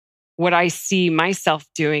what I see myself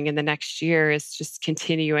doing in the next year is just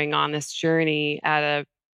continuing on this journey at a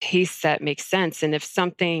pace that makes sense. And if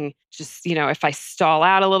something just, if I stall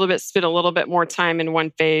out a little bit, spend a little bit more time in one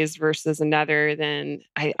phase versus another, then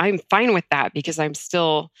I'm fine with that because I'm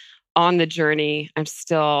still on the journey. I'm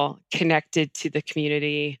still connected to the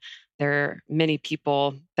community. There are many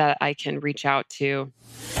people that I can reach out to.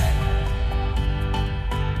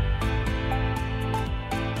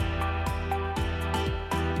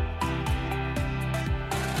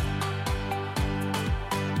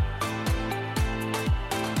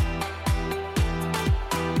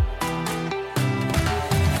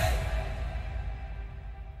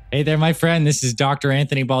 Hey there, my friend. This is Dr.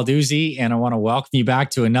 Anthony Balduzzi, and I want to welcome you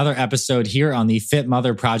back to another episode here on the Fit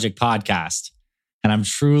Mother Project podcast. And I'm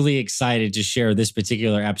truly excited to share this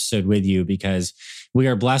particular episode with you because we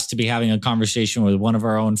are blessed to be having a conversation with one of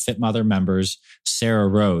our own Fit Mother members, Sarah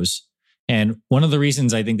Rose. And one of the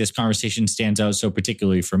reasons I think this conversation stands out so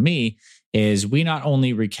particularly for me is we not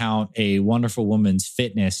only recount a wonderful woman's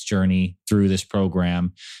fitness journey through this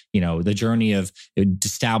program, the journey of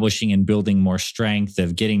establishing and building more strength,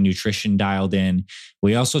 of getting nutrition dialed in.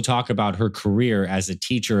 We also talk about her career as a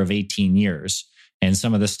teacher of 18 years and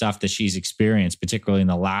some of the stuff that she's experienced, particularly in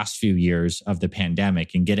the last few years of the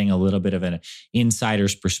pandemic, and getting a little bit of an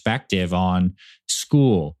insider's perspective on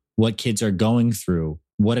school, what kids are going through,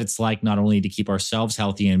 what it's like not only to keep ourselves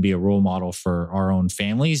healthy and be a role model for our own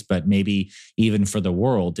families, but maybe even for the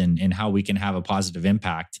world and how we can have a positive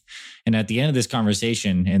impact. And at the end of this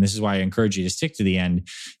conversation, and this is why I encourage you to stick to the end,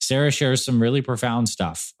 Sarah shares some really profound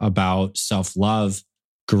stuff about self-love,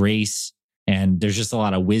 grace, and there's just a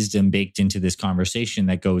lot of wisdom baked into this conversation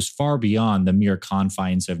that goes far beyond the mere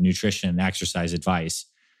confines of nutrition and exercise advice.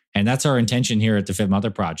 And that's our intention here at the Fit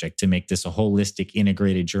Mother Project, to make this a holistic,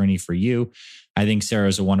 integrated journey for you. I think Sarah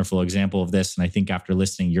is a wonderful example of this. And I think after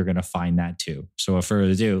listening, you're going to find that too. So without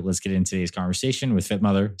further ado, let's get into today's conversation with Fit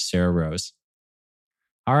Mother, Sarah Rose.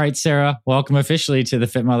 All right, Sarah, welcome officially to the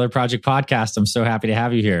Fit Mother Project podcast. I'm so happy to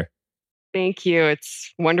have you here. Thank you.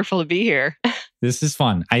 It's wonderful to be here. This is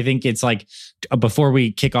fun. I think it's like, before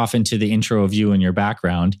we kick off into the intro of you and your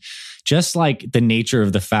background, just like the nature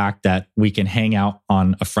of the fact that we can hang out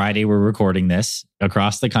on a Friday, we're recording this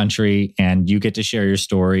across the country and you get to share your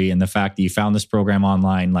story, and the fact that you found this program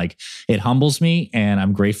online, like, it humbles me, and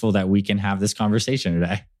I'm grateful that we can have this conversation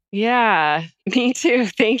today. Yeah, me too.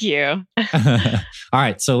 Thank you. All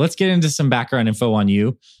right. So let's get into some background info on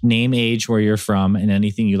you. Name, age, where you're from, and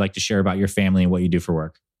anything you'd like to share about your family and what you do for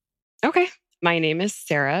work. Okay. My name is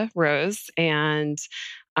Sarah Rose, and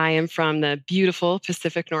I am from the beautiful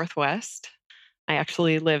Pacific Northwest. I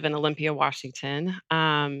actually live in Olympia, Washington.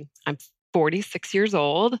 I'm 46 years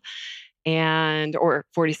old, or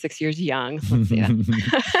 46 years young. Let's say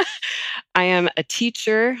that. I am a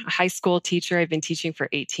teacher, a high school teacher. I've been teaching for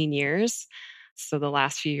 18 years. So the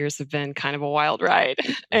last few years have been kind of a wild ride.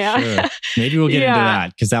 Sure. Maybe we'll get into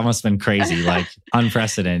that, because that must have been crazy, like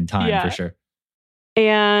unprecedented time for sure.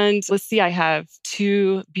 And let's see, I have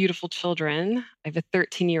two beautiful children. I have a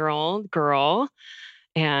 13-year-old girl,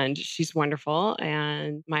 and she's wonderful.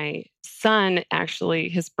 And my son, actually,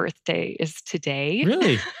 his birthday is today.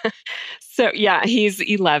 Really? So yeah, he's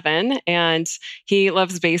 11 and he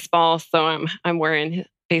loves baseball. So I'm wearing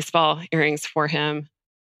baseball earrings for him.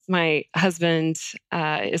 My husband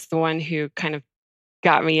is the one who kind of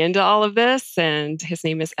got me into all of this, and his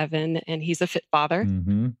name is Evan, and he's a fit father.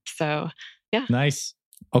 Mm-hmm. So yeah. Nice.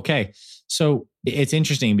 Okay. So it's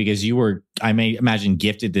interesting because you were, I may imagine,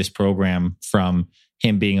 gifted this program from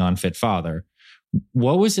him being on Fit Father.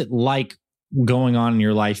 What was it like going on in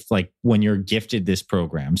your life, like when you're gifted this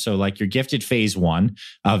program? So like you're gifted phase one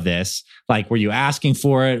of this, like, were you asking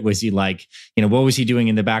for it? Was he like, what was he doing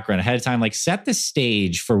in the background ahead of time? Like, set the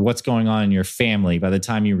stage for what's going on in your family by the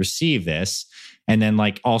time you receive this, and then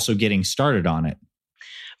like also getting started on it.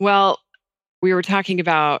 Well, we were talking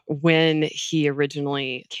about when he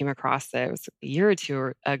originally came across it. It was a year or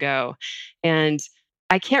two ago. And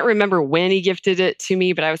I can't remember when he gifted it to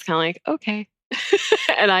me, but I was kind of like, okay.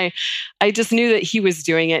 And I just knew that he was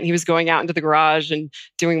doing it, and he was going out into the garage and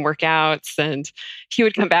doing workouts, and he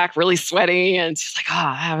would come back really sweaty, and she's like,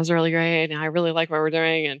 oh, that was really great. And I really like what we're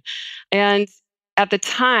doing. And at the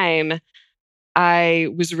time, I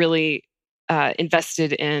was really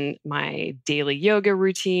invested in my daily yoga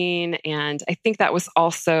routine. And I think that was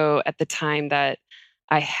also at the time that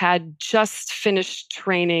I had just finished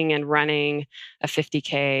training and running a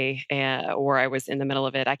 50K, or I was in the middle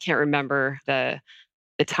of it. I can't remember the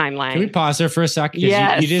the timeline. Can we pause there for a second?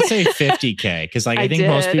 Yes. You did say 50K because like I think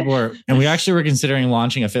most people are, and we actually were considering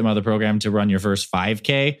launching a Fit Mother program to run your first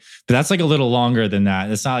 5K, but that's like a little longer than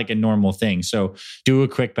that. It's not like a normal thing. So do a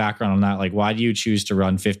quick background on that. Like, why do you choose to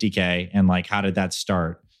run 50K and like, how did that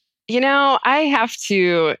start? I have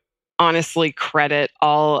to honestly credit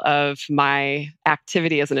all of my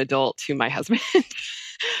activity as an adult to my husband.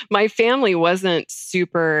 My family wasn't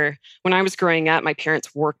super, when I was growing up, my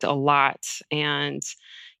parents worked a lot, and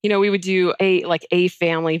we would do a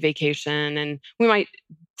family vacation, and we might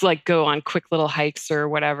like go on quick little hikes or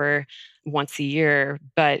whatever once a year,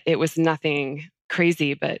 but it was nothing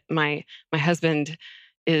crazy. But my husband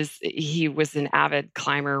he was an avid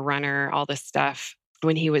climber, runner, all this stuff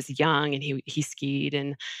when he was young, and he skied.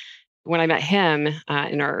 And when I met him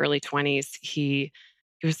in our early 20s, he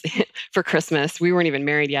was for Christmas. We weren't even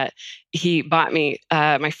married yet. He bought me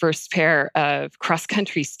my first pair of cross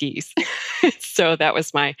country skis. So that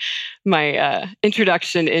was my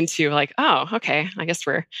introduction into like, oh, okay, I guess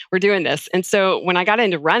we're doing this. And so when I got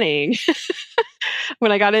into running,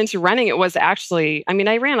 it was actually, I mean,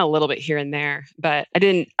 I ran a little bit here and there, but I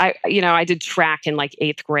did track in like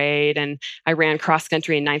 8th grade, and I ran cross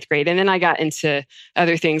country in 9th grade. And then I got into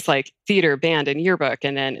other things like theater, band, and yearbook.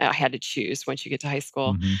 And then I had to choose once you get to high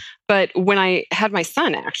school. Mm-hmm. But when I had my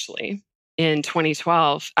son actually in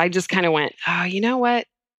 2012, I just kind of went, oh, you know what?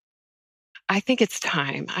 I think it's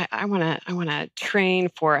time. I want to train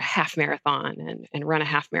for a half marathon and run a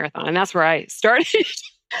half marathon. And that's where I started.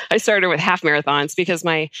 I started with half marathons because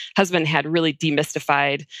my husband had really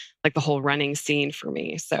demystified like the whole running scene for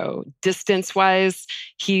me. So distance wise,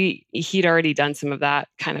 he'd already done some of that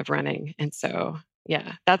kind of running. And so,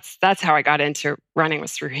 yeah, that's how I got into running,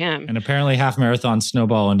 was through him. And apparently half marathons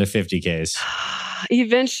snowball into 50Ks.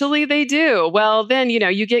 Eventually they do. Well, then,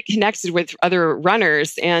 you get connected with other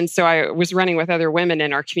runners. And so I was running with other women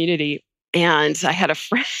in our community. And I had a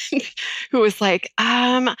friend who was like,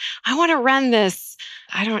 I want to run this.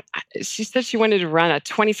 She said she wanted to run a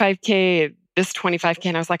 25K, this 25K.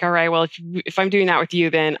 And I was like, all right, well, if I'm doing that with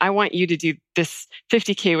you, then I want you to do this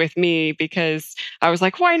 50K with me, because I was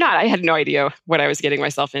like, why not? I had no idea what I was getting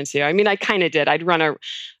myself into. I mean, I kind of did. I'd run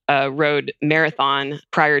a road marathon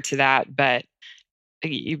prior to that, but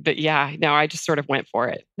yeah, no, I just sort of went for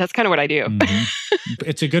it. That's kind of what I do. Mm-hmm.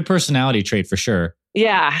 It's a good personality trait for sure.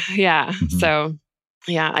 Yeah. Mm-hmm. So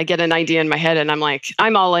yeah, I get an idea in my head and I'm like,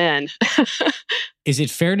 I'm all in. Is it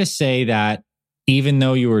fair to say that even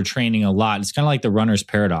though you were training a lot, it's kind of like the runner's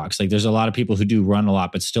paradox. Like there's a lot of people who do run a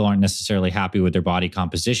lot, but still aren't necessarily happy with their body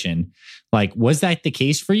composition. Like, was that the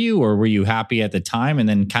case for you, or were you happy at the time? And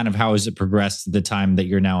then kind of how has it progressed to the time that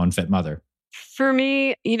you're now on Fit Mother? For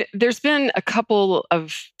me, there's been a couple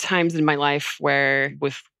of times in my life where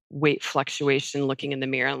with weight fluctuation, looking in the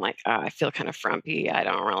mirror, I'm like, oh, I feel kind of frumpy. I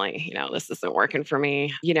don't really, this isn't working for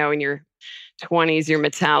me. In your 20s, your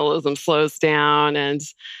metabolism slows down. And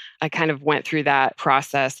I kind of went through that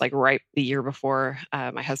process like right the year before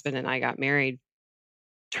my husband and I got married.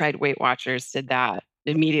 Tried Weight Watchers, did that,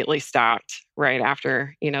 immediately stopped right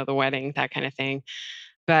after, the wedding, that kind of thing.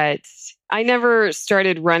 But I never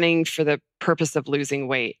started running for the purpose of losing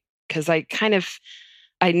weight, because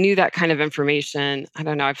I knew that kind of information. I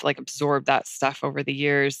don't know, I've like absorbed that stuff over the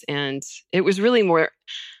years. And it was really more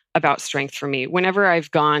about strength for me. Whenever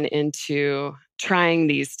I've gone into trying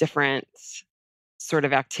these different sort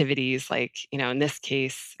of activities, like, in this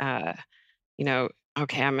case, okay,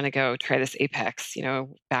 I'm going to go try this Apex,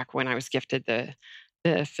 back when I was gifted the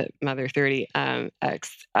Fit Mother 30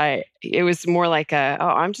 X, it was more like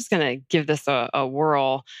I'm just going to give this a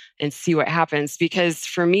whirl and see what happens. Because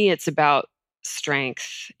for me, it's about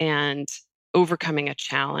strength and overcoming a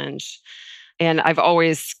challenge. And I've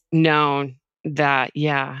always known that,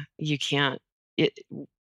 you can't,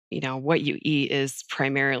 what you eat is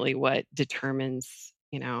primarily what determines,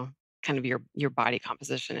 kind of your body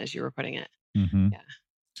composition, as you were putting it. Mm-hmm. Yeah.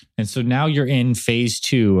 And so now you're in phase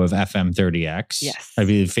 2 of FM30X. Yes. I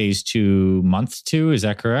believe phase 2, month 2. Is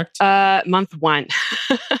that correct? Month 1.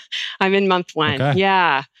 I'm in month 1. Okay.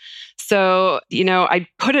 Yeah. So, I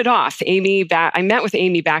put it off. I met with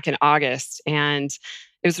Amy back in August, and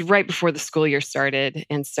it was right before the school year started.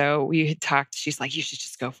 And so we had talked. She's like, you should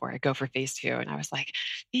just go for it. Go for phase 2. And I was like,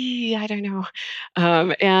 I don't know.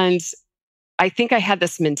 And I think I had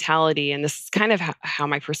this mentality, and this is kind of how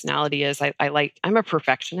my personality is. I'm a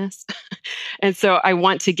perfectionist. And so I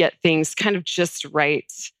want to get things kind of just right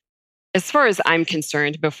as far as I'm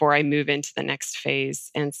concerned before I move into the next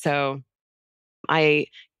phase. And so I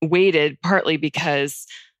waited, partly because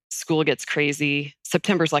school gets crazy.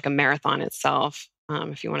 September's like a marathon itself,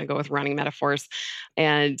 if you want to go with running metaphors.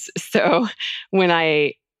 And so when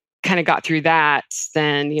I kind of got through that,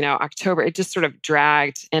 then, October, it just sort of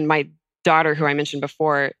dragged. And my daughter, who I mentioned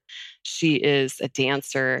before, she is a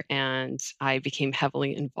dancer, and I became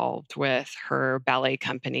heavily involved with her ballet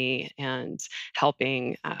company and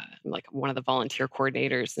helping like one of the volunteer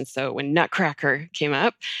coordinators. And so when Nutcracker came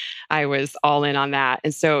up, I was all in on that.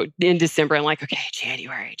 And so in December, I'm like, okay,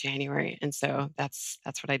 January. And so that's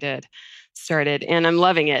what I did. Started, and I'm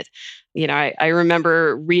loving it. I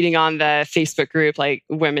remember reading on the Facebook group, like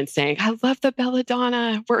women saying, I love the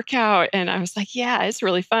Belladonna workout. And I was like, yeah, it's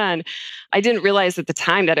really fun. I didn't realize at the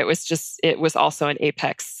time that it was also an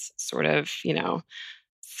Apex sort of,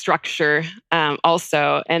 structure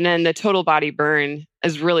also. And then the total body burn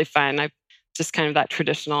is really fun. I just kind of that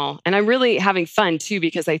traditional, and I'm really having fun too,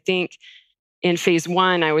 because I think in phase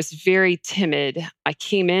 1, I was very timid. I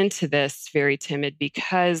came into this very timid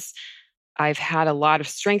because I've had a lot of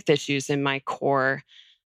strength issues in my core.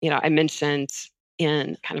 I mentioned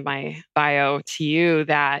in kind of my bio to you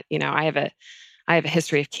that, I have a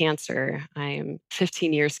history of cancer. I am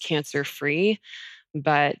 15 years cancer free,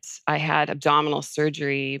 but I had abdominal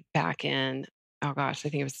surgery back in, oh gosh, I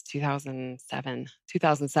think it was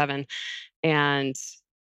 2007. And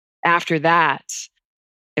after that,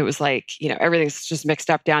 it was like, everything's just mixed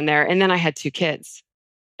up down there. And then I had 2 kids.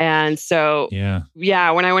 And so, yeah,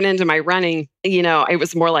 when I went into my running, it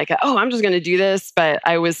was more like, I'm just going to do this. But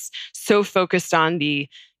I was so focused on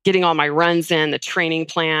getting all my runs in, the training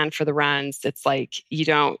plan for the runs. It's like you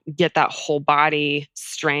don't get that whole body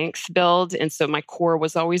strength build. And so my core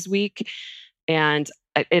was always weak. And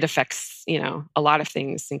it affects, a lot of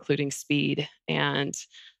things, including speed. And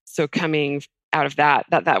so coming out of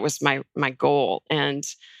that was my goal. And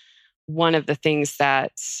one of the things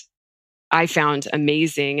that I found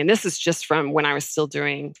amazing, and this is just from when I was still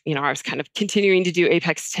doing, I was kind of continuing to do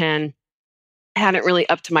Apex 10, hadn't really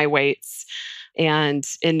upped my weights. And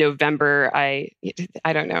in November, I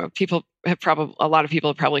don't know, a lot of people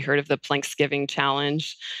have probably heard of the Planksgiving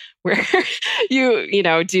challenge, where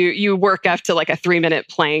you work up to like a 3-minute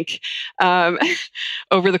plank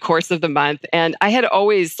over the course of the month. And I had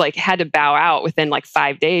always like had to bow out within like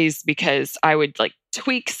 5 days because I would like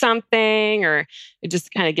tweak something or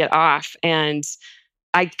just kind of get off. And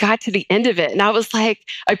I got to the end of it and I was like,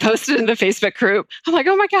 I posted in the Facebook group. I'm like,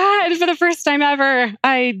 oh my God, for the first time ever,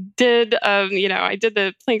 I did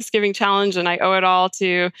the Planksgiving challenge, and I owe it all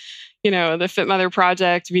to, the Fit Mother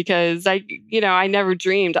Project, because I never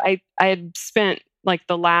dreamed. I had spent like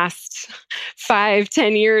the last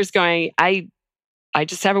 5-10 years going, I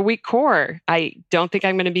just have a weak core. I don't think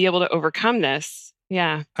I'm going to be able to overcome this.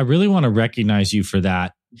 Yeah. I really want to recognize you for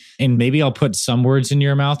that. And maybe I'll put some words in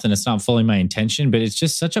your mouth, and it's not fully my intention, but it's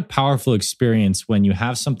just such a powerful experience when you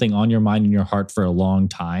have something on your mind and your heart for a long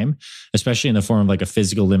time, especially in the form of like a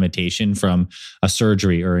physical limitation from a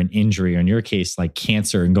surgery or an injury, or in your case, like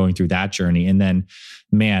cancer, and going through that journey. And then,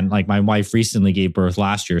 man, like my wife recently gave birth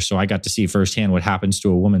last year, so I got to see firsthand what happens to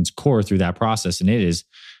a woman's core through that process. And it is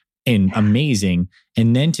amazing.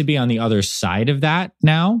 And then to be on the other side of that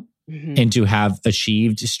now, and to have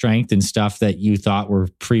achieved strength and stuff that you thought were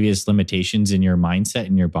previous limitations in your mindset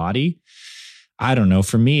and your body. I don't know.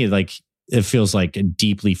 For me, like it feels like a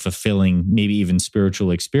deeply fulfilling, maybe even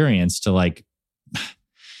spiritual experience to like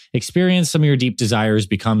experience some of your deep desires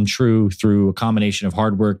become true through a combination of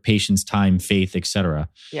hard work, patience, time, faith, etc.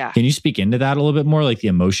 Yeah. Can you speak into that a little bit more, like the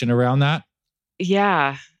emotion around that?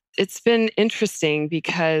 Yeah. It's been interesting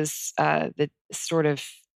because the sort of,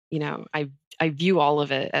 I view all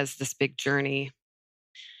of it as this big journey.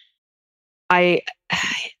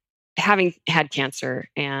 Having had cancer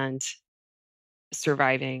and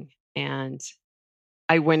surviving, and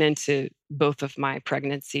I went into both of my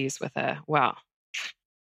pregnancies with I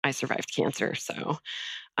survived cancer, so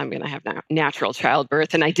I'm going to have natural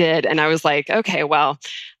childbirth. And I did. And I was like, okay,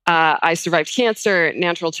 I survived cancer,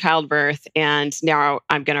 natural childbirth, and now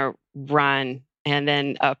I'm going to run and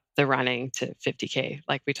then up the running to 50K,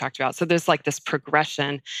 like we talked about. So there's like this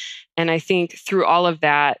progression. And I think through all of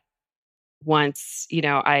that, once,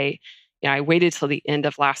 I waited till the end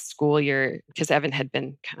of last school year because Evan had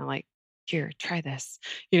been kind of like, here, try this,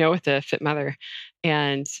 with the Fit Mother.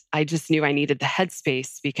 And I just knew I needed the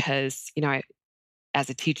headspace because, as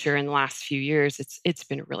a teacher in the last few years, it's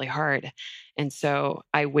been really hard. And so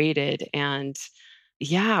I waited. And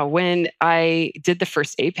yeah, when I did the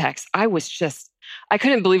first Apex, I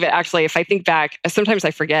couldn't believe it. Actually, if I think back, sometimes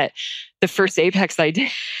I forget the first Apex I did.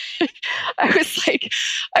 I was like,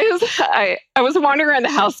 I was wandering around the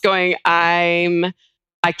house going, I'm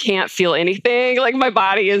I can't feel anything. Like my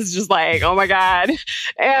body is just like, oh my God.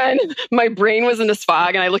 And my brain was in this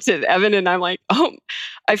fog. And I looked at Evan and I'm like, oh,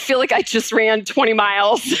 I feel like I just ran 20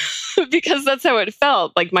 miles because that's how it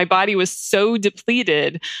felt. Like my body was so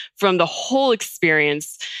depleted from the whole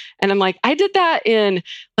experience. And I'm like, I did that in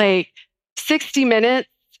like 60 minutes.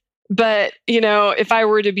 But, if I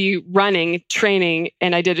were to be running, training,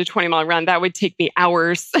 and I did a 20-mile run, that would take me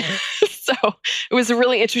hours. So it was a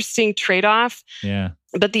really interesting trade-off. Yeah.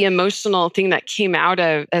 But the emotional thing that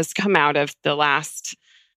has come out of the last,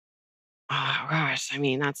 oh gosh, I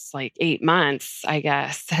mean, that's like 8 months, I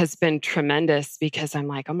guess, has been tremendous because I'm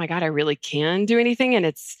like, oh my God, I really can do anything. And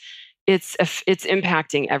it's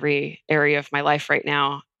impacting every area of my life right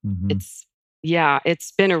now. Mm-hmm.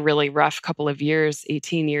 It's been a really rough couple of years,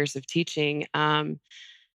 18 years of teaching. And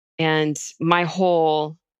my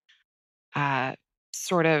whole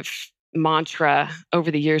sort of mantra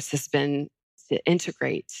over the years has been to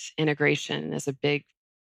integrate. Integration is a big,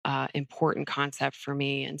 important concept for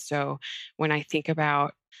me. And so when I think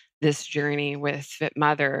about this journey with Fit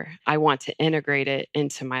Mother, I want to integrate it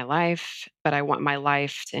into my life, but I want my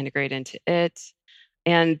life to integrate into it.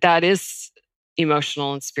 And that is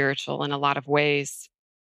emotional and spiritual in a lot of ways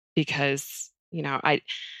because,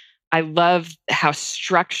 I love how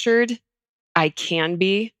structured I can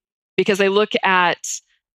be because I look at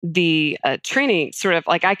the training sort of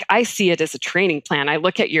like I see it as a training plan. I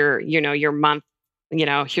look at your month,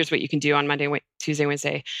 here's what you can do on Monday, Tuesday,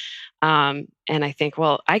 Wednesday. And I think,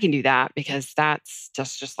 well, I can do that because that's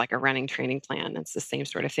just like a running training plan. It's the same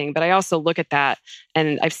sort of thing. But I also look at that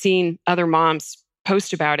and I've seen other moms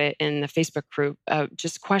post about it in the Facebook group,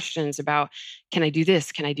 just questions about, can I do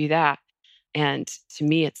this? Can I do that? And to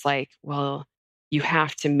me, it's like, well, you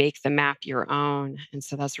have to make the map your own. And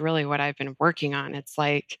so that's really what I've been working on. It's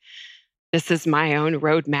like, this is my own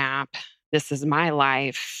roadmap. This is my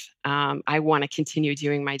life. I want to continue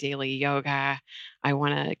doing my daily yoga. I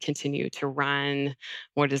want to continue to run.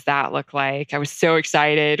 What does that look like? I was so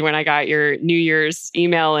excited when I got your New Year's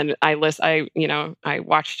email and I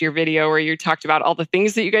watched your video where you talked about all the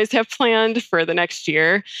things that you guys have planned for the next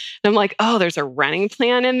year. And I'm like, oh, there's a running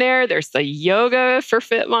plan in there. There's the yoga for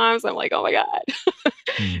fit moms. I'm like, oh my God.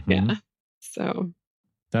 Mm-hmm. Yeah. So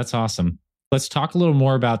that's awesome. Let's talk a little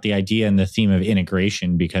more about the idea and the theme of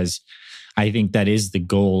integration, because I think that is the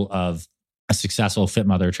goal of a successful Fit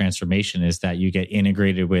Mother transformation, is that you get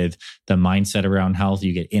integrated with the mindset around health.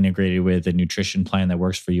 You get integrated with a nutrition plan that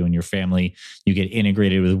works for you and your family. You get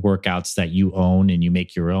integrated with workouts that you own and you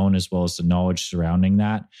make your own, as well as the knowledge surrounding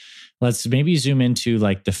that. Let's maybe zoom into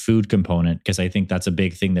like the food component, because I think that's a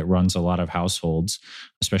big thing that runs a lot of households,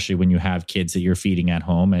 especially when you have kids that you're feeding at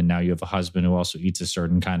home and now you have a husband who also eats a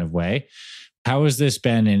certain kind of way. How has this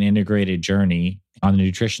been an integrated journey on the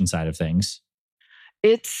nutrition side of things?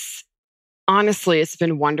 It's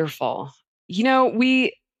been wonderful.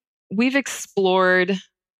 We've explored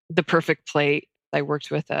the perfect plate. I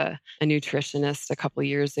worked with a nutritionist a couple of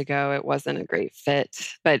years ago. It wasn't a great fit,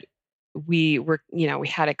 but we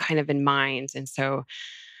had it kind of in mind. And so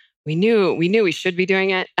we knew we should be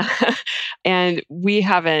doing it. And we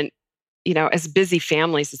haven't, as busy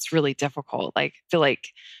families, it's really difficult. Like, I feel like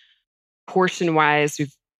portion wise,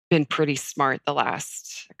 we've been pretty smart the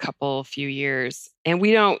last few years. And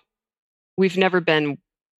we've never been,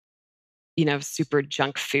 super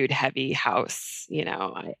junk food heavy house.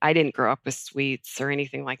 I didn't grow up with sweets or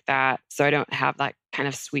anything like that. So I don't have that kind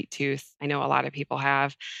of sweet tooth. I know a lot of people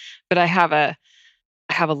have, but I have a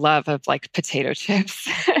love of like potato chips.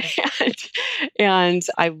 and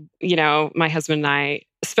I, my husband and I,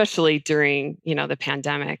 especially during, the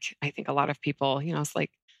pandemic, I think a lot of people, it's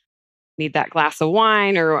like, need that glass of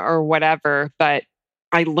wine or whatever. But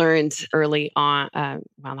I learned early on,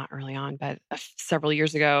 not early on, but several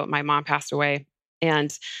years ago, my mom passed away.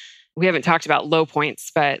 And we haven't talked about low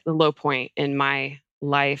points, but the low point in my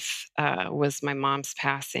life was my mom's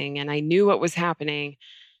passing. And I knew what was happening.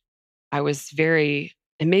 And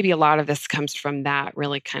maybe a lot of this comes from that,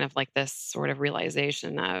 really kind of like this sort of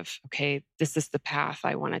realization of, okay, this is the path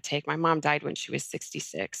I want to take. My mom died when she was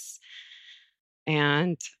 66.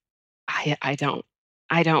 And I don't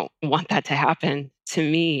want that to happen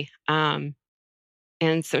to me. And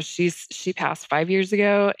so she passed 5 years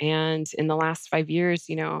ago. And in the last 5 years,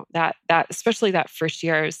 that especially that first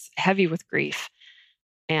year, I was heavy with grief.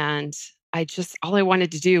 And all I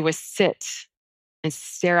wanted to do was sit and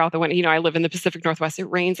stare out the window. I live in the Pacific Northwest. It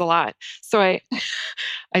rains a lot. So I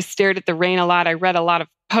stared at the rain a lot. I read a lot of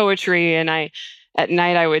poetry, and at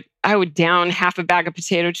night I would down half a bag of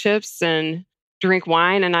potato chips and drink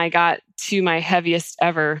wine, and I got to my heaviest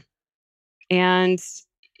ever. And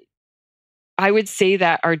I would say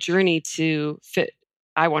that our journey to fit,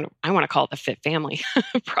 I want to call it the Fit Family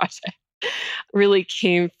project, really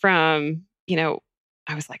came from,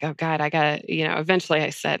 I was like, oh God, I got to, eventually I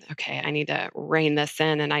said, okay, I need to rein this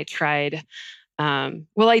in. And I tried, I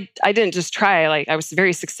didn't just try, like I was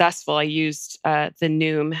very successful. I used the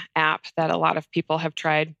Noom app that a lot of people have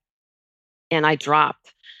tried, and I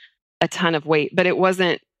dropped a ton of weight, but it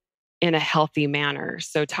wasn't in a healthy manner.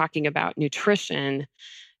 So talking about nutrition,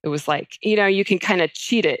 it was like, you can kind of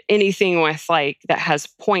cheat it. Anything with like that has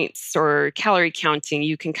points or calorie counting,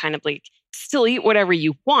 you can kind of like still eat whatever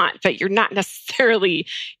you want, but you're not necessarily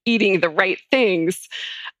eating the right things.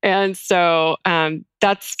 And so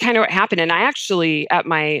that's kind of what happened. And I actually, at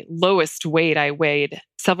my lowest weight, I weighed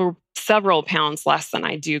several pounds less than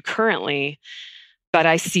I do currently. But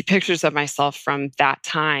I see pictures of myself from that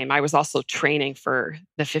time. I was also training for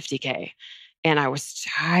the 50K, and I was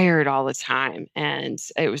tired all the time. And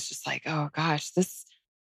it was just like, oh gosh, this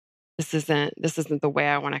isn't the way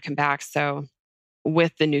I want to come back. So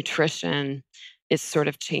with the nutrition, it's sort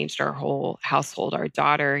of changed our whole household. Our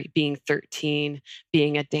daughter, being 13,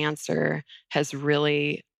 being a dancer, has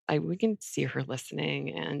really, we can see her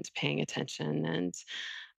listening and paying attention and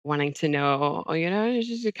wanting to know,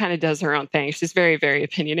 she kind of does her own thing. She's very, very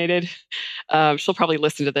opinionated. She'll probably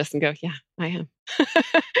listen to this and go, yeah, I am.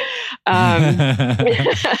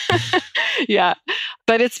 Yeah.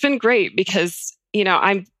 But it's been great because,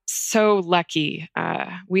 I'm so lucky.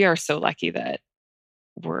 We are so lucky that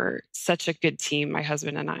we're such a good team. My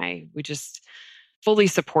husband and I, we just fully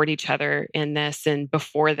support each other in this and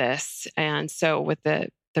before this. And so with the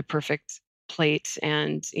perfect plate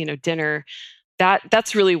and, dinner,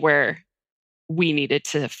 that's really where we needed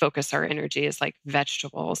to focus our energy, is like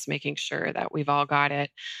vegetables, making sure that we've all got it.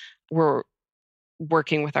 We're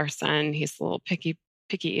working with our son. He's a little picky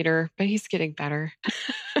eater, but he's getting better.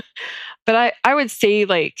 But I would say,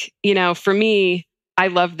 like, for me, I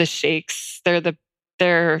love the shakes.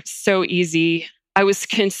 They're so easy. I was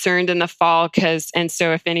concerned in the fall and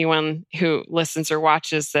so if anyone who listens or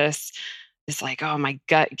watches this, it's like, oh, my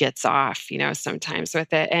gut gets off, sometimes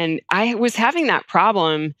with it. And I was having that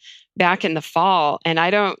problem back in the fall. And I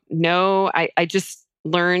don't know, I just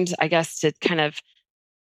learned, I guess, to kind of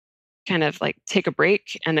like take a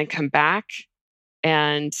break and then come back.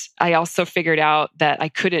 And I also figured out that I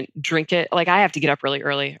couldn't drink it. Like, I have to get up really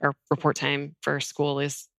early. Our report time for school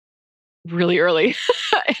is really early.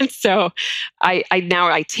 And so I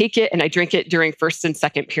now take it and I drink it during first and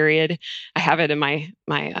second period. I have it in my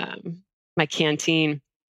canteen.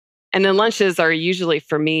 And then lunches are usually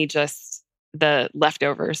for me just the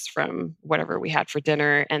leftovers from whatever we had for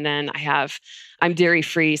dinner. And then I'm dairy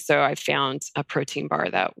free. So I found a protein bar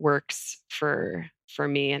that works for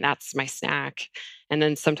me, and that's my snack. And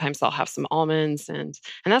then sometimes I'll have some almonds and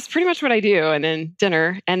that's pretty much what I do. And then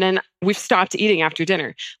dinner. And then we've stopped eating after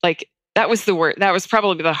dinner. Like, that was the word. That was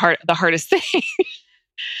probably the hardest thing.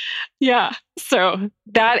 Yeah. So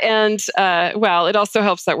that, and it also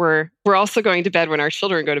helps that we're also going to bed when our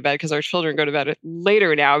children go to bed, because our children go to bed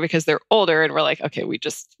later now because they're older, and we're like, okay, we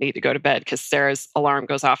just need to go to bed because Sarah's alarm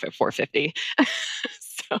goes off at 4:50.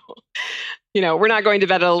 So, we're not going to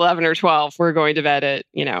bed at 11 or 12. We're going to bed at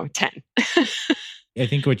 10. I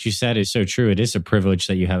think what you said is so true. It is a privilege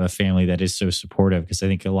that you have a family that is so supportive, because I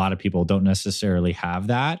think a lot of people don't necessarily have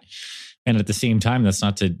that. And at the same time, that's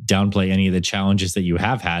not to downplay any of the challenges that you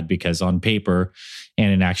have had, because on paper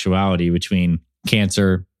and in actuality, between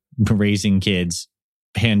cancer, raising kids,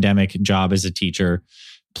 pandemic, job as a teacher,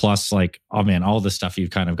 plus like, oh man, all the stuff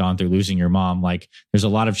you've kind of gone through, losing your mom, like there's a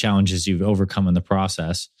lot of challenges you've overcome in the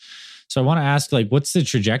process. So I want to ask, like, what's the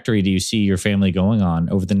trajectory do you see your family going on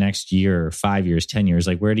over the next year, 5 years, 10 years?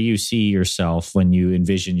 Like, where do you see yourself when you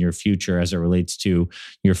envision your future as it relates to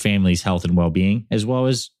your family's health and well-being, as well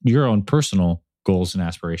as your own personal goals and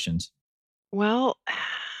aspirations? Well,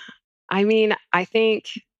 I mean, I think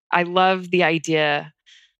I love the idea,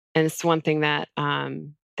 and it's one thing that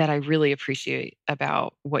I really appreciate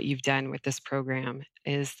about what you've done with this program,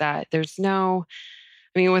 is that there's no,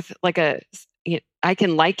 with like I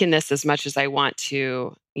can liken this as much as I want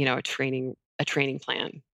to, a training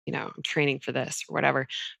plan. I'm training for this or whatever,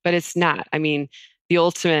 but it's not. The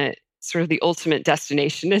ultimate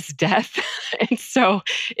destination is death. And so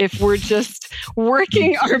if we're just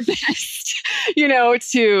working our best,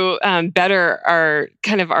 to better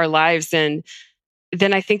our lives, and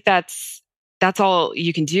then I think that's all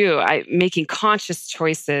you can do. Making conscious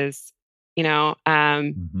choices,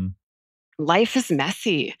 life is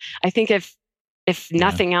messy. I think if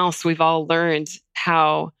nothing else, we've all learned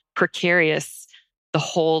how precarious the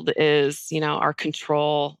hold is, our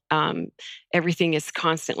control. Everything is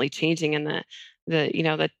constantly changing, and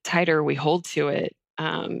the tighter we hold to it,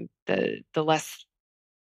 the less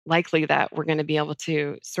likely that we're going to be able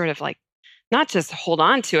to sort of like not just hold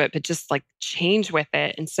on to it, but just like change with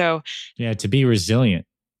it. And so, Yeah, to be resilient,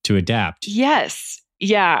 to adapt. yes,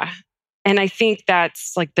 yeah. And I think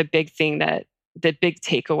that's like the big thing, that the big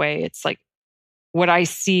takeaway. It's like what I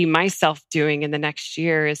see myself doing in the next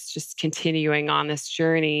year is just continuing on this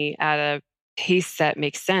journey at a pace that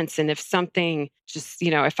makes sense. And if something just,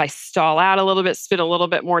 if I stall out a little bit, spend a little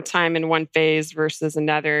bit more time in one phase versus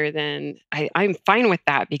another, then I'm fine with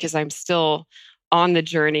that, because I'm still on the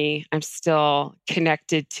journey. I'm still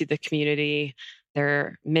connected to the community. There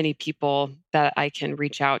are many people that I can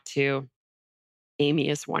reach out to. Amy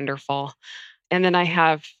is wonderful. And then I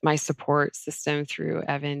have my support system through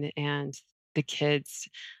Evan and the kids.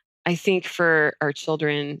 I think for our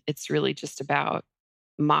children, it's really just about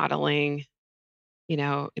modeling.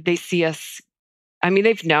 They see us. I mean,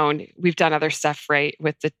 they've known we've done other stuff, right,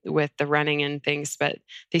 with the running and things, but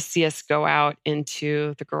they see us go out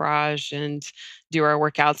into the garage and do our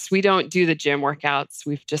workouts. We don't do the gym workouts.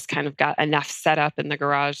 We've just kind of got enough set up in the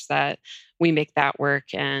garage that we make that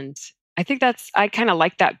work. And I think I kind of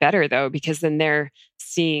like that better, though, because then they're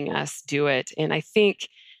seeing us do it. And I think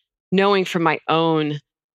knowing from my own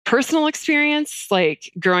personal experience,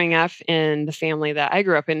 like growing up in the family that I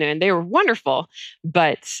grew up in, and they were wonderful,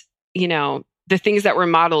 but the things that were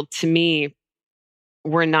modeled to me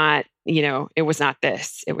were not, it was not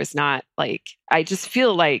this. It was not like, I just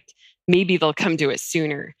feel like maybe they'll come to it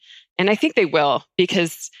sooner. And I think they will,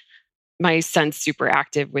 because my son's super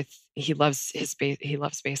active he loves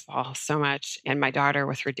baseball so much. And my daughter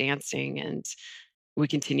with her dancing, and we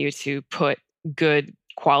continue to put good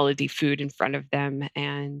quality food in front of them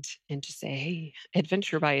and just say, hey,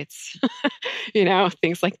 adventure bites,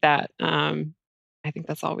 things like that. I think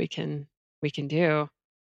that's all we can do.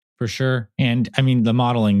 For sure. And I mean, the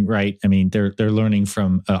modeling, right? I mean, they're learning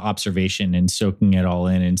from observation and soaking it all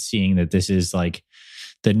in and seeing that this is like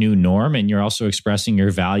the new norm. And you're also expressing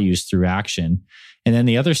your values through action. And then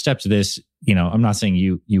the other step to this, I'm not saying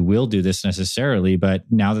you will do this necessarily, but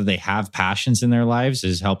now that they have passions in their lives,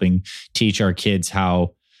 is helping teach our kids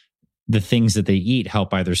how the things that they eat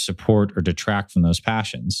help either support or detract from those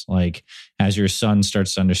passions. Like as your son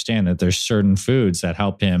starts to understand that there's certain foods that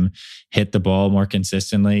help him hit the ball more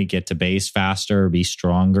consistently, get to base faster, be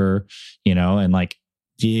stronger, and like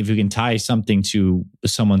if you can tie something to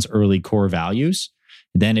someone's early core values,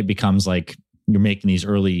 then it becomes like you're making these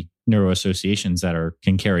early neuroassociations that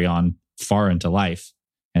can carry on far into life.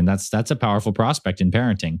 And that's a powerful prospect in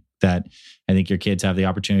parenting that I think your kids have the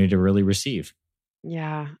opportunity to really receive.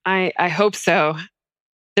 Yeah, I hope so.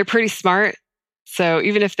 They're pretty smart. So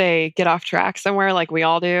even if they get off track somewhere like we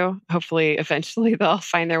all do, hopefully eventually they'll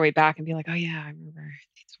find their way back and be like, oh yeah, I remember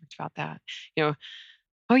they talked about that.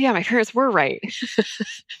 Oh yeah, my parents were right.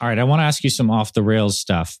 All right, I want to ask you some off the rails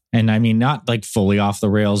stuff. And I mean, not like fully off the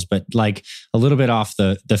rails, but like a little bit off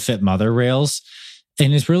the Fit Mother rails.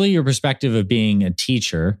 And it's really your perspective of being a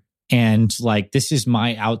teacher. And like, this is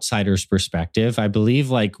my outsider's perspective. I believe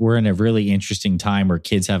like we're in a really interesting time where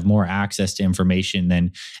kids have more access to information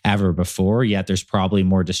than ever before, yet there's probably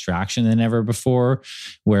more distraction than ever before,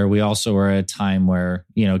 where we also are at a time where,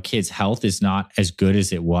 kids' health is not as good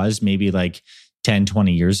as it was maybe like 10,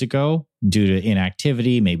 20 years ago due to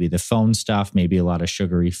inactivity, maybe the phone stuff, maybe a lot of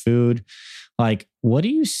sugary food. Like, what do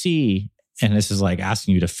you see? And this is like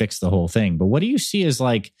asking you to fix the whole thing, but what do you see as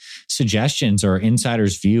like suggestions or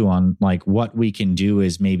insider's view on like what we can do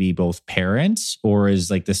as maybe both parents or as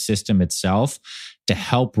like the system itself to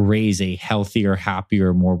help raise a healthier,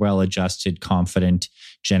 happier, more well-adjusted, confident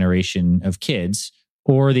generation of kids?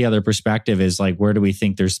 Or the other perspective is like, where do we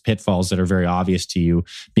think there's pitfalls that are very obvious to you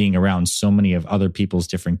being around so many of other people's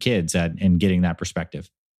different kids and getting that perspective?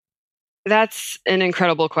 That's an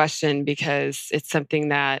incredible question, because it's something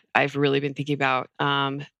that I've really been thinking about.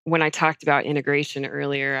 When I talked about integration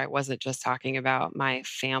earlier, I wasn't just talking about my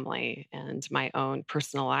family and my own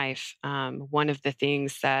personal life. One of the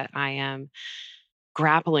things that I am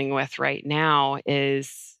grappling with right now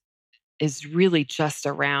is really just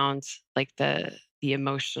around like the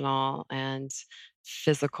emotional and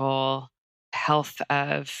physical health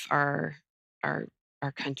of our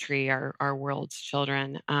country, our world's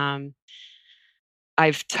children.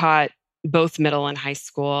 I've taught both middle and high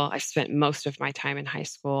school. I've spent most of my time in high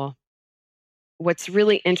school. What's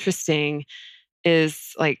really interesting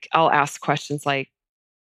is like I'll ask questions like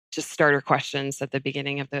just starter questions at the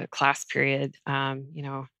beginning of the class period.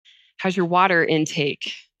 How's your water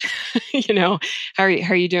intake? How are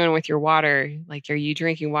you doing with your water? Like, are you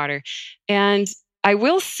drinking water? And I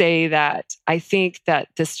will say that I think that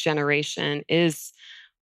this generation is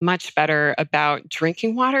much better about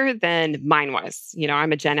drinking water than mine was.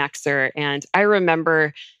 I'm a Gen Xer, and I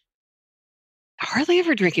remember hardly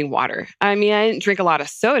ever drinking water. I mean, I didn't drink a lot of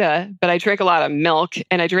soda, but I drank a lot of milk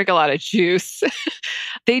and I drink a lot of juice.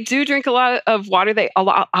 They do drink a lot of water.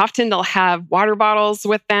 Often they'll have water bottles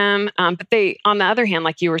with them. But they, on the other hand,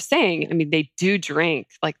 like you were saying, I mean, they do drink.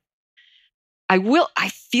 Like I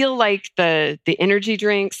feel like the energy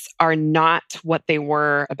drinks are not what they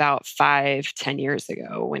were about 5-10 years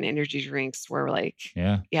ago, when energy drinks were like,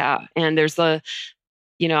 yeah. And there's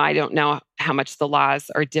I don't know how much the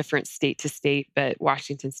laws are different state to state, but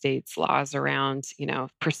Washington State's laws around,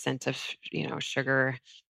 percent of, sugar,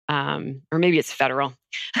 or maybe it's federal,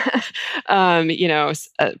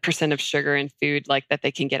 a percent of sugar in food like that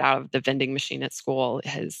they can get out of the vending machine at school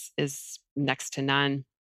is next to none.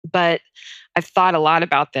 But I've thought a lot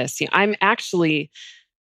about this. I've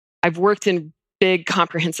worked in big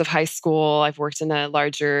comprehensive high school. I've worked in a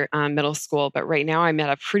larger middle school, but right now I'm at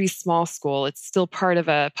a pretty small school. It's still part of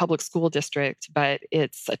a public school district, but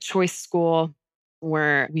it's a choice school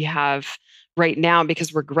where we have right now,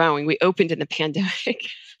 because we're growing, we opened in the pandemic,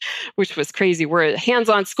 which was crazy. We're a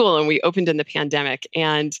hands-on school and we opened in the pandemic,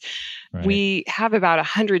 and we have about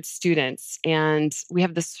 100 students, and we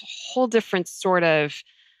have this whole different sort of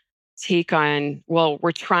take on,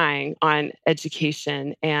 we're trying on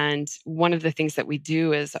education. And one of the things that we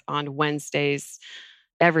do is on Wednesdays,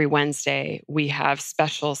 every Wednesday, we have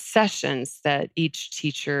special sessions that each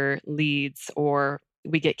teacher leads, or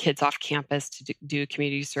we get kids off campus to do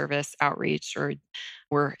community service outreach, or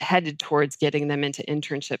we're headed towards getting them into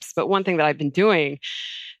internships. But one thing that I've been doing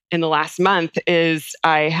in the last month is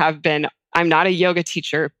I'm not a yoga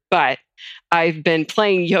teacher, but I've been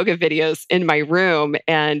playing yoga videos in my room,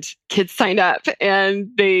 and kids sign up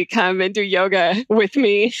and they come and do yoga with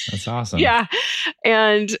me. That's awesome. Yeah.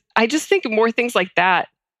 And I just think more things like that,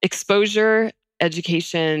 exposure,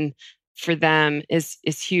 education for them is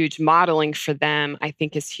huge. Modeling for them, I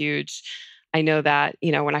think, is huge. I know that,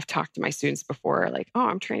 when I've talked to my students before, like, oh,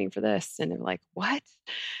 I'm training for this. And they're like, what?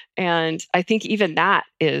 And I think even that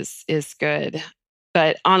is good.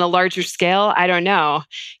 But on a larger scale, I don't know.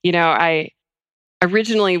 I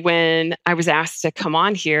originally, when I was asked to come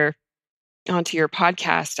on here onto your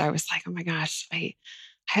podcast, I was like, oh my gosh, I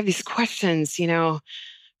have these questions,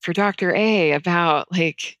 for Dr. A about,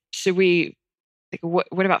 like, should we, like,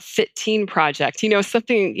 what about Fit Teen Project?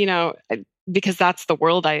 Something, because that's the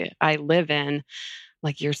world I live in.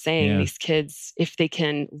 Like you're saying, these kids, if they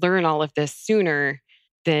can learn all of this sooner,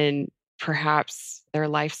 then perhaps their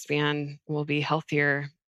lifespan will be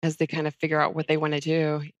healthier as they kind of figure out what they want to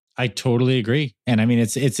do. I totally agree. And I mean,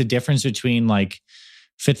 it's a difference between like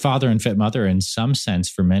fit father and fit mother in some sense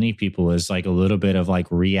for many people is like a little bit of like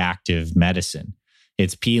reactive medicine.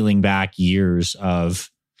 It's peeling back years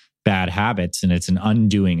of bad habits and it's an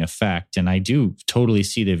undoing effect. And I do totally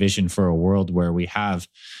see the vision for a world where we have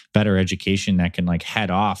better education that can like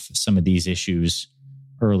head off some of these issues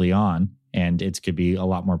early on. And it could be a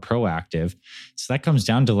lot more proactive. So that comes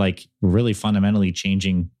down to like really fundamentally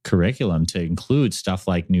changing curriculum to include stuff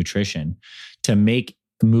like nutrition, to make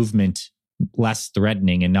movement less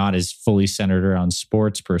threatening and not as fully centered around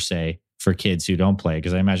sports per se for kids who don't play.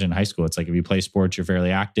 Because I imagine in high school, it's like if you play sports, you're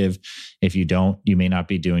fairly active. If you don't, you may not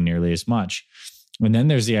be doing nearly as much. And then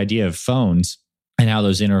there's the idea of phones and how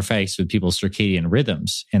those interface with people's circadian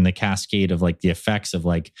rhythms and the cascade of like the effects of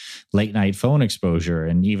like late night phone exposure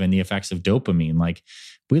and even the effects of dopamine. Like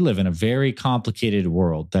we live in a very complicated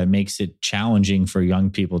world that makes it challenging for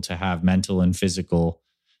young people to have mental and physical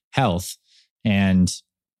health. And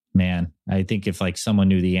man, I think if like someone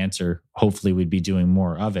knew the answer, hopefully we'd be doing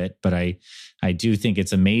more of it. But I do think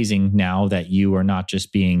it's amazing now that you are not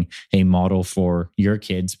just being a model for your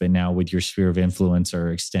kids, but now with your sphere of influence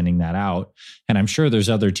are extending that out. And I'm sure there's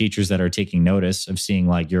other teachers that are taking notice of seeing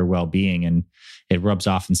like your well-being and it rubs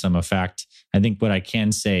off in some effect. I think what I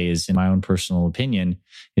can say is, in my own personal opinion,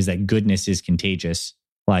 is that goodness is contagious.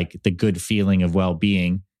 Like the good feeling of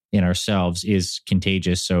well-being in ourselves is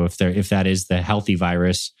contagious. So if that is the healthy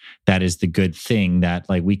virus, that is the good thing, that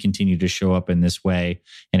like we continue to show up in this way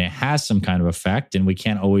and it has some kind of effect, and we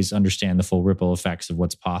can't always understand the full ripple effects of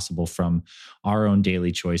what's possible from our own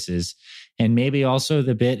daily choices. And maybe also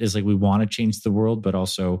the bit is like we want to change the world, but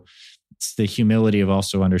also it's the humility of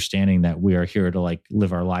also understanding that we are here to like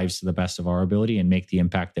live our lives to the best of our ability and make the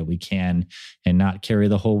impact that we can and not carry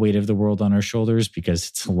the whole weight of the world on our shoulders because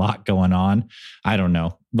it's a lot going on. I don't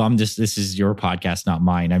know. This is your podcast, not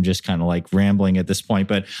mine. I'm just kind of like rambling at this point,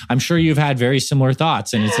 but I'm sure you've had very similar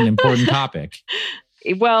thoughts and it's an important topic.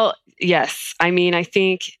 Well, yes. I mean, I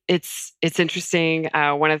think it's interesting.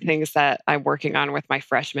 One of the things that I'm working on with my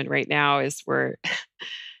freshmen right now is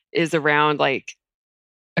is around like,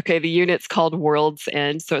 okay, the unit's called World's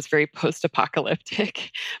End, so it's very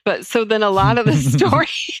post-apocalyptic. But so then a lot of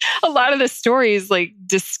the stories like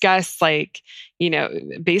discuss like,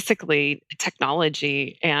 basically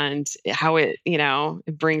technology and how it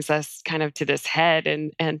brings us kind of to this head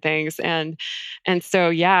and things. And so,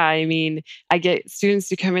 yeah, I mean, I get students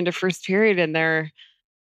who come into first period and they're,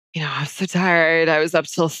 I'm so tired. I was up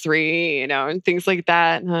till 3, and things like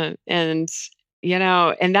that. And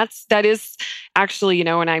that is actually,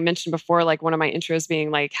 when I mentioned before, like one of my intros being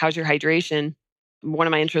like, how's your hydration? One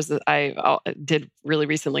of my intros that I did really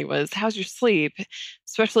recently was, how's your sleep?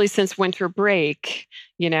 Especially since winter break,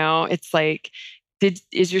 it's like,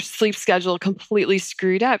 is your sleep schedule completely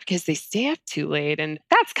screwed up because they stay up too late? And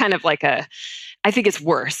that's kind of like I think it's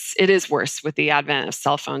worse. It is worse with the advent of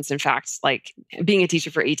cell phones. In fact, like being a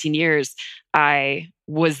teacher for 18 years, I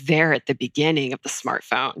was there at the beginning of the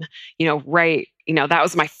smartphone, right. That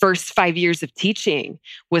was my first 5 years of teaching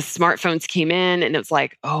was smartphones came in and it was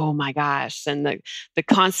like, oh my gosh. And the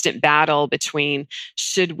constant battle between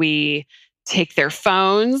should we take their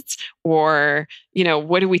phones or,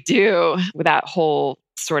 what do we do with that whole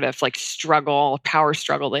sort of like power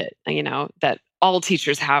struggle that all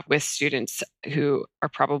teachers have with students who are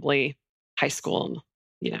probably high school,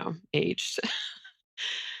 aged.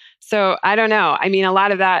 So I don't know. I mean, a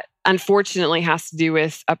lot of that unfortunately has to do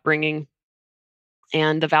with upbringing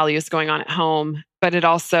and the values going on at home, but it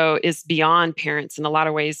also is beyond parents in a lot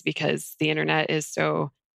of ways because the internet is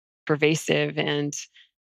so pervasive. And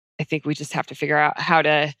I think we just have to figure out how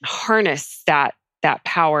to harness that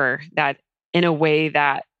power that in a way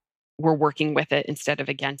that we're working with it instead of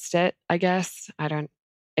against it, I guess. I don't,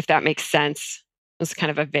 if that makes sense. It's kind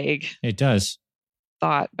of a vague It does.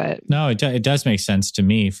 thought, but no, it does make sense to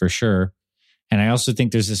me for sure. And I also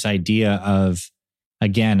think there's this idea of,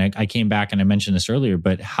 again, I came back and I mentioned this earlier,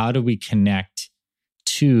 but how do we connect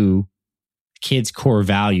to kids' core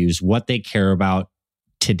values, what they care about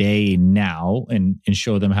today, now, and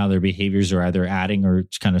show them how their behaviors are either adding or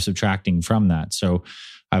kind of subtracting from that. So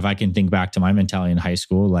if I can think back to my mentality in high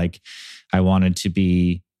school, like I wanted to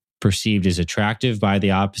be perceived as attractive by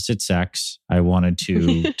the opposite sex. I wanted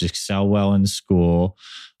to excel well in school.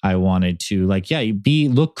 I wanted to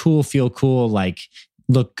look cool, feel cool, like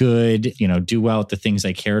look good, do well at the things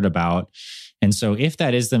I cared about. And so if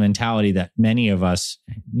that is the mentality that many of us,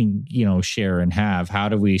 share and have, how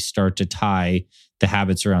do we start to tie the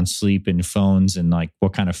habits around sleep and phones and like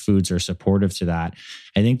what kind of foods are supportive to that?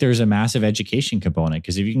 I think there's a massive education component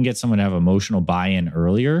because if you can get someone to have emotional buy-in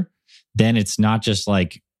earlier, then it's not just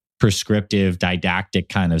like prescriptive, didactic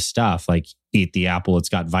kind of stuff like eat the apple, it's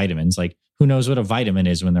got vitamins. Like who knows what a vitamin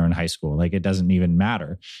is when they're in high school? Like it doesn't even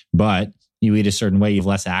matter. But you eat a certain way, you have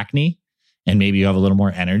less acne and maybe you have a little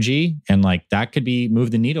more energy. And like that could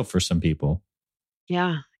move the needle for some people.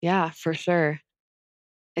 Yeah, for sure.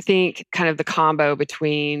 I think kind of the combo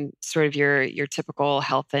between sort of your typical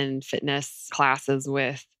health and fitness classes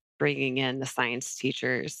with bringing in the science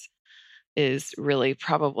teachers is really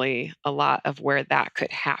probably a lot of where that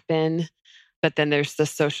could happen. But then there's the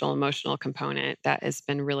social emotional component that has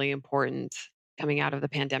been really important coming out of the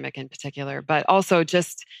pandemic in particular, but also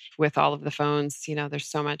just with all of the phones, there's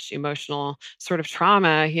so much emotional sort of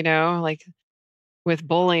trauma, like with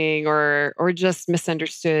bullying or just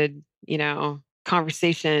misunderstood,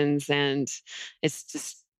 conversations, and it's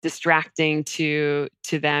just distracting to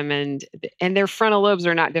them, and their frontal lobes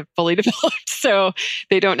are not fully developed, so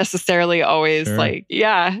they don't necessarily always Sure.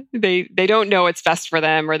 they don't know what's best for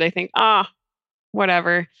them, or they think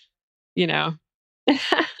whatever.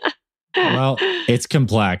 Well, it's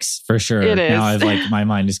complex for sure. It is. Now my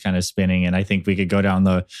mind is kind of spinning and I think we could go down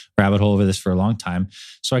the rabbit hole over this for a long time.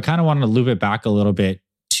 So I kind of wanted to loop it back a little bit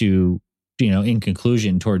to, in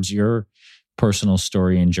conclusion towards your personal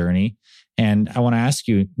story and journey. And I want to ask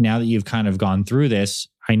you, now that you've kind of gone through this,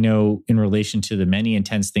 I know in relation to the many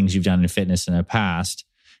intense things you've done in fitness in the past,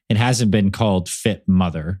 it hasn't been called Fit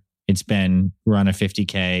Mother. It's been run a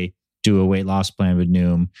 50K, do a weight loss plan with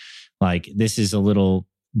Noom. Like this is a little,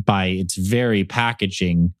 by its very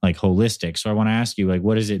packaging, like holistic. So I want to ask you, like,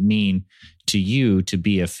 what does it mean to you to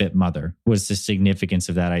be a fit mother? What's the significance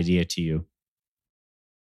of that idea to you?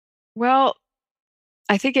 Well,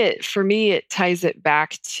 I think for me, it ties it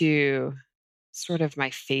back to sort of my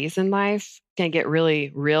phase in life. Gonna get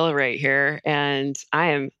really real right here. And I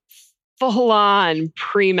am full on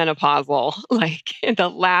premenopausal. Like in the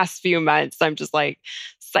last few months, I'm just like,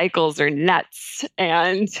 cycles are nuts.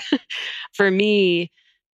 And for me,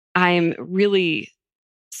 I'm really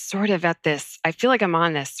sort of at this, I feel like I'm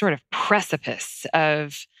on this sort of precipice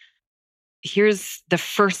of here's the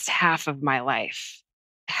first half of my life.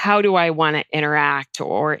 How do I want to interact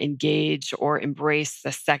or engage or embrace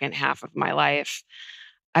the second half of my life?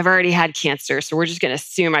 I've already had cancer, so we're just going to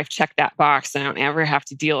assume I've checked that box and I don't ever have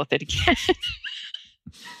to deal with it again.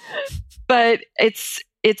 But it's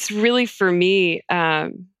really for me,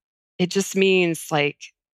 it just means like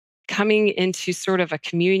coming into sort of a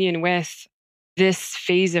communion with this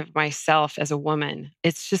phase of myself as a woman.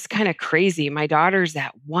 It's just kind of crazy. My daughter's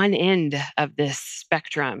at one end of this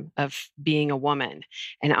spectrum of being a woman,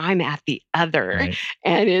 and I'm at the other. Right.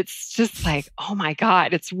 And it's just like, oh my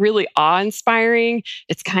God, it's really awe-inspiring.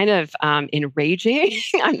 It's kind of enraging.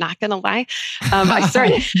 I'm not going to lie. I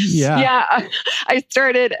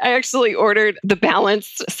started, I actually ordered the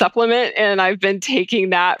Balance supplement, and I've been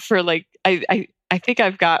taking that for like, I think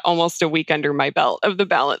I've got almost a week under my belt of the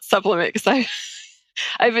Balance supplement because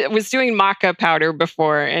I was doing maca powder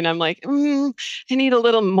before, and I'm like, I need a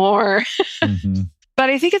little more. Mm-hmm. But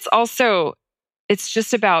I think it's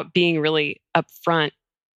just about being really upfront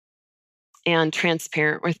and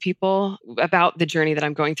transparent with people about the journey that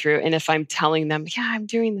I'm going through. And if I'm telling them, yeah, I'm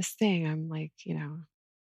doing this thing, I'm like,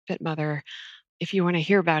 Fit Mother, if you want to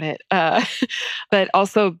hear about it. But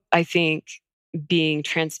also, I think being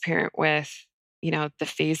transparent with the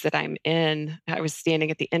phase that I'm in. I was standing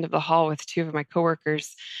at the end of the hall with two of my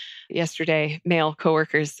coworkers yesterday, male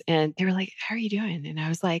coworkers, and they were like, how are you doing? And I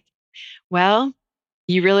was like, well,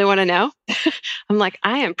 you really want to know? I'm like,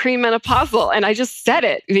 I am premenopausal. And I just said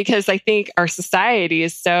it because I think our society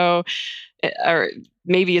is so, or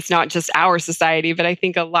maybe it's not just our society, but I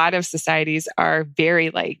think a lot of societies are very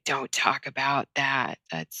like, don't talk about that.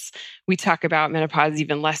 We talk about menopause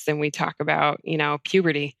even less than we talk about,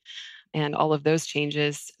 puberty and all of those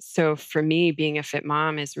changes. So for me, being a fit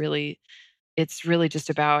mom it's really just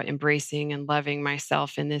about embracing and loving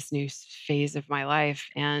myself in this new phase of my life.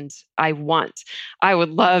 And I would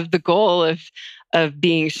love the goal of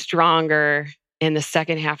being stronger in the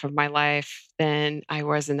second half of my life than I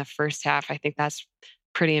was in the first half. I think that's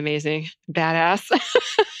pretty amazing. Badass.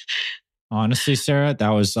 Honestly, Sarah, that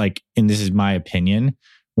was like, and this is my opinion,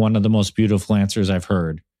 one of the most beautiful answers I've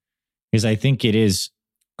heard. Because I think it is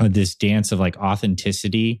this dance of like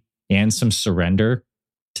authenticity and some surrender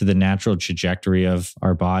to the natural trajectory of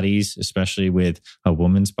our bodies, especially with a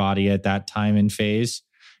woman's body at that time and phase.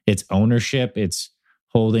 It's ownership. It's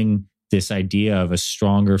holding this idea of a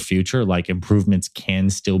stronger future, like improvements can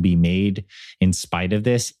still be made in spite of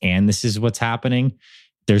this. And this is what's happening.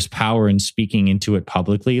 There's power in speaking into it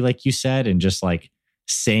publicly, like you said, and just like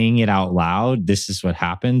saying it out loud. This is what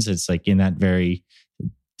happens. It's like in that very,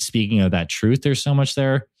 speaking of that truth, there's so much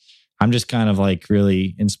there. I'm just kind of like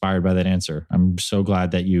really inspired by that answer. I'm so glad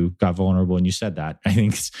that you got vulnerable and you said that. I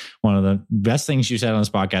think it's one of the best things you said on this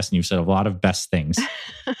podcast, and you've said a lot of best things.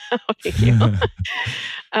 Thank you.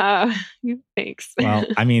 Thanks. Well,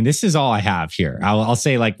 I mean, this is all I have here. I'll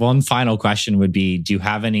say like one final question would be, do you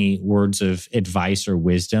have any words of advice or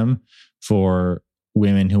wisdom for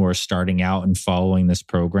women who are starting out and following this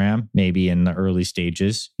program, maybe in the early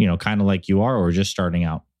stages, kind of like you are, or just starting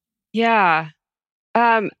out? Yeah.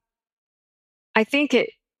 I think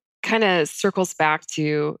it kind of circles back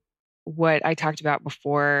to what I talked about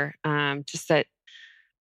before, just that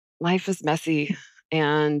life is messy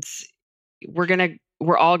and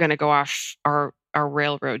we're all gonna go off our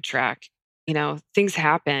railroad track. Things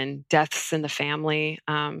happen, deaths in the family.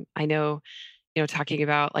 I know, talking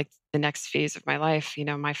about like the next phase of my life,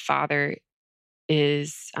 my father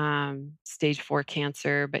is stage 4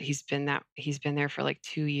 cancer, but he's been there for like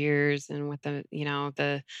 2 years, and with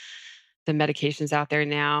the medications out there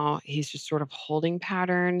now, he's just sort of holding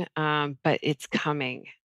pattern, but it's coming,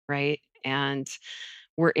 right? And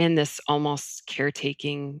we're in this almost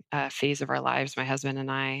caretaking phase of our lives, my husband and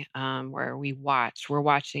I, where we're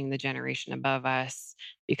watching the generation above us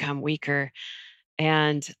become weaker.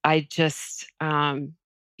 And I just,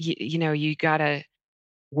 you got to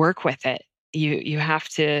work with it. You have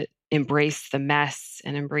to embrace the mess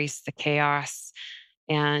and embrace the chaos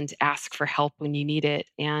and ask for help when you need it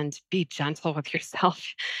and be gentle with yourself.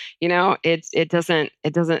 It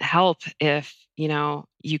doesn't help if,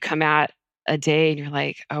 you come at a day and you're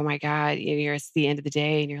like, oh my God, it's the end of the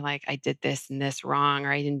day and you're like, I did this and this wrong,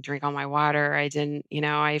 or I didn't drink all my water, or I didn't,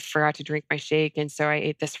 I forgot to drink my shake. And so I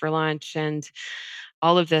ate this for lunch and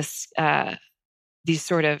all of this, I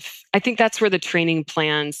think that's where the training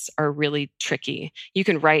plans are really tricky. You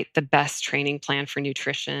can write the best training plan for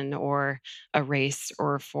nutrition or a race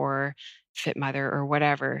or for Fit Mother or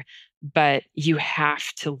whatever, but you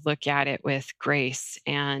have to look at it with grace.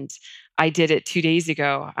 And I did it 2 days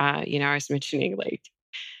ago. I was mentioning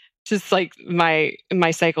just like my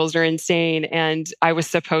cycles are insane. And I was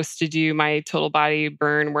supposed to do my total body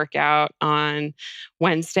burn workout on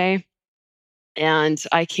Wednesday. And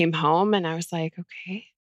I came home and I was like, okay,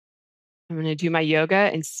 I'm going to do my yoga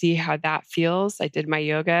and see how that feels. I did my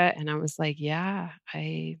yoga and I was like, yeah,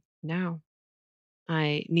 I know.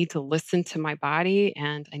 I need to listen to my body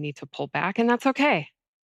and I need to pull back, and that's okay.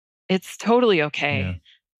 It's totally okay. Yeah.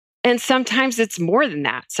 And sometimes it's more than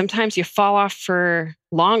that. Sometimes you fall off for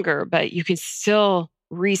longer, but you can still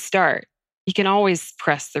restart. You can always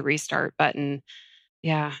press the restart button.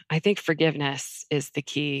 Yeah, I think forgiveness is the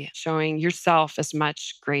key, showing yourself as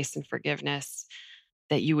much grace and forgiveness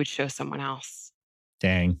that you would show someone else.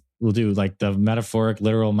 Dang. We'll do like the metaphoric,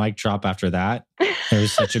 literal mic drop after that. It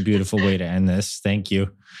was such a beautiful way to end this. Thank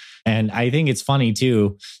you. And I think it's funny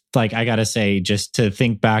too, like I got to say, just to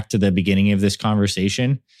think back to the beginning of this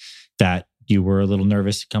conversation, that you were a little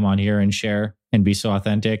nervous to come on here and share and be so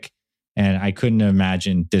authentic. And I couldn't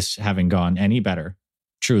imagine this having gone any better,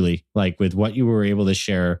 truly, like with what you were able to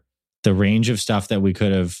share, the range of stuff that we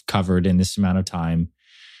could have covered in this amount of time.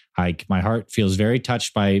 My heart feels very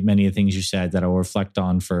touched by many of the things you said that I will reflect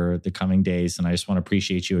on for the coming days. And I just want to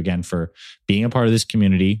appreciate you again for being a part of this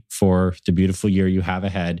community, for the beautiful year you have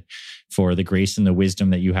ahead, for the grace and the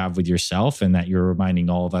wisdom that you have with yourself and that you're reminding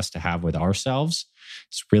all of us to have with ourselves.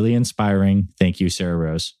 It's really inspiring. Thank you, Sarah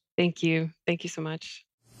Rose. Thank you. Thank you so much.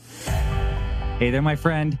 Hey there, my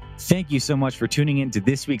friend. Thank you so much for tuning in to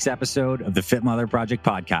this week's episode of the Fit Mother Project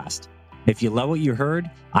podcast. If you love what you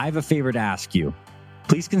heard, I have a favor to ask you.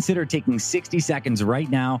 Please consider taking 60 seconds right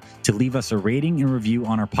now to leave us a rating and review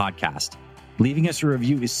on our podcast. Leaving us a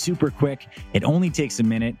review is super quick. It only takes a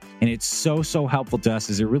minute, and it's so helpful to us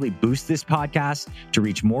as it really boosts this podcast to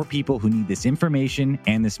reach more people who need this information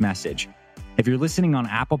and this message. If you're listening on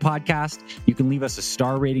Apple Podcast, you can leave us a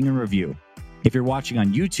star rating and review. If you're watching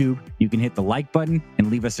on YouTube, you can hit the like button and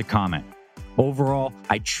leave us a comment. Overall,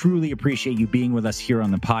 I truly appreciate you being with us here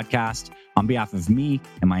on the podcast. On behalf of me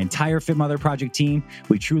and my entire Fit Mother Project team,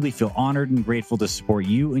 we truly feel honored and grateful to support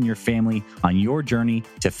you and your family on your journey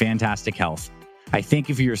to fantastic health. I thank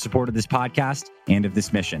you for your support of this podcast and of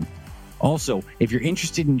this mission. Also, if you're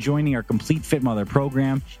interested in joining our Complete Fit Mother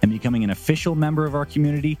program and becoming an official member of our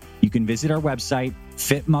community, you can visit our website,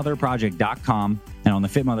 fitmotherproject.com. And on the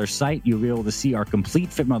Fit Mother site, you'll be able to see our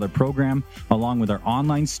Complete Fit Mother program, along with our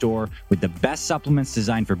online store with the best supplements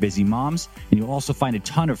designed for busy moms. And you'll also find a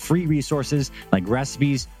ton of free resources like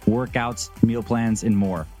recipes, workouts, meal plans, and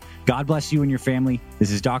more. God bless you and your family.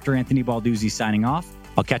 This is Dr. Anthony Balduzzi signing off.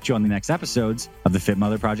 I'll catch you on the next episodes of the Fit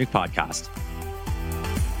Mother Project podcast.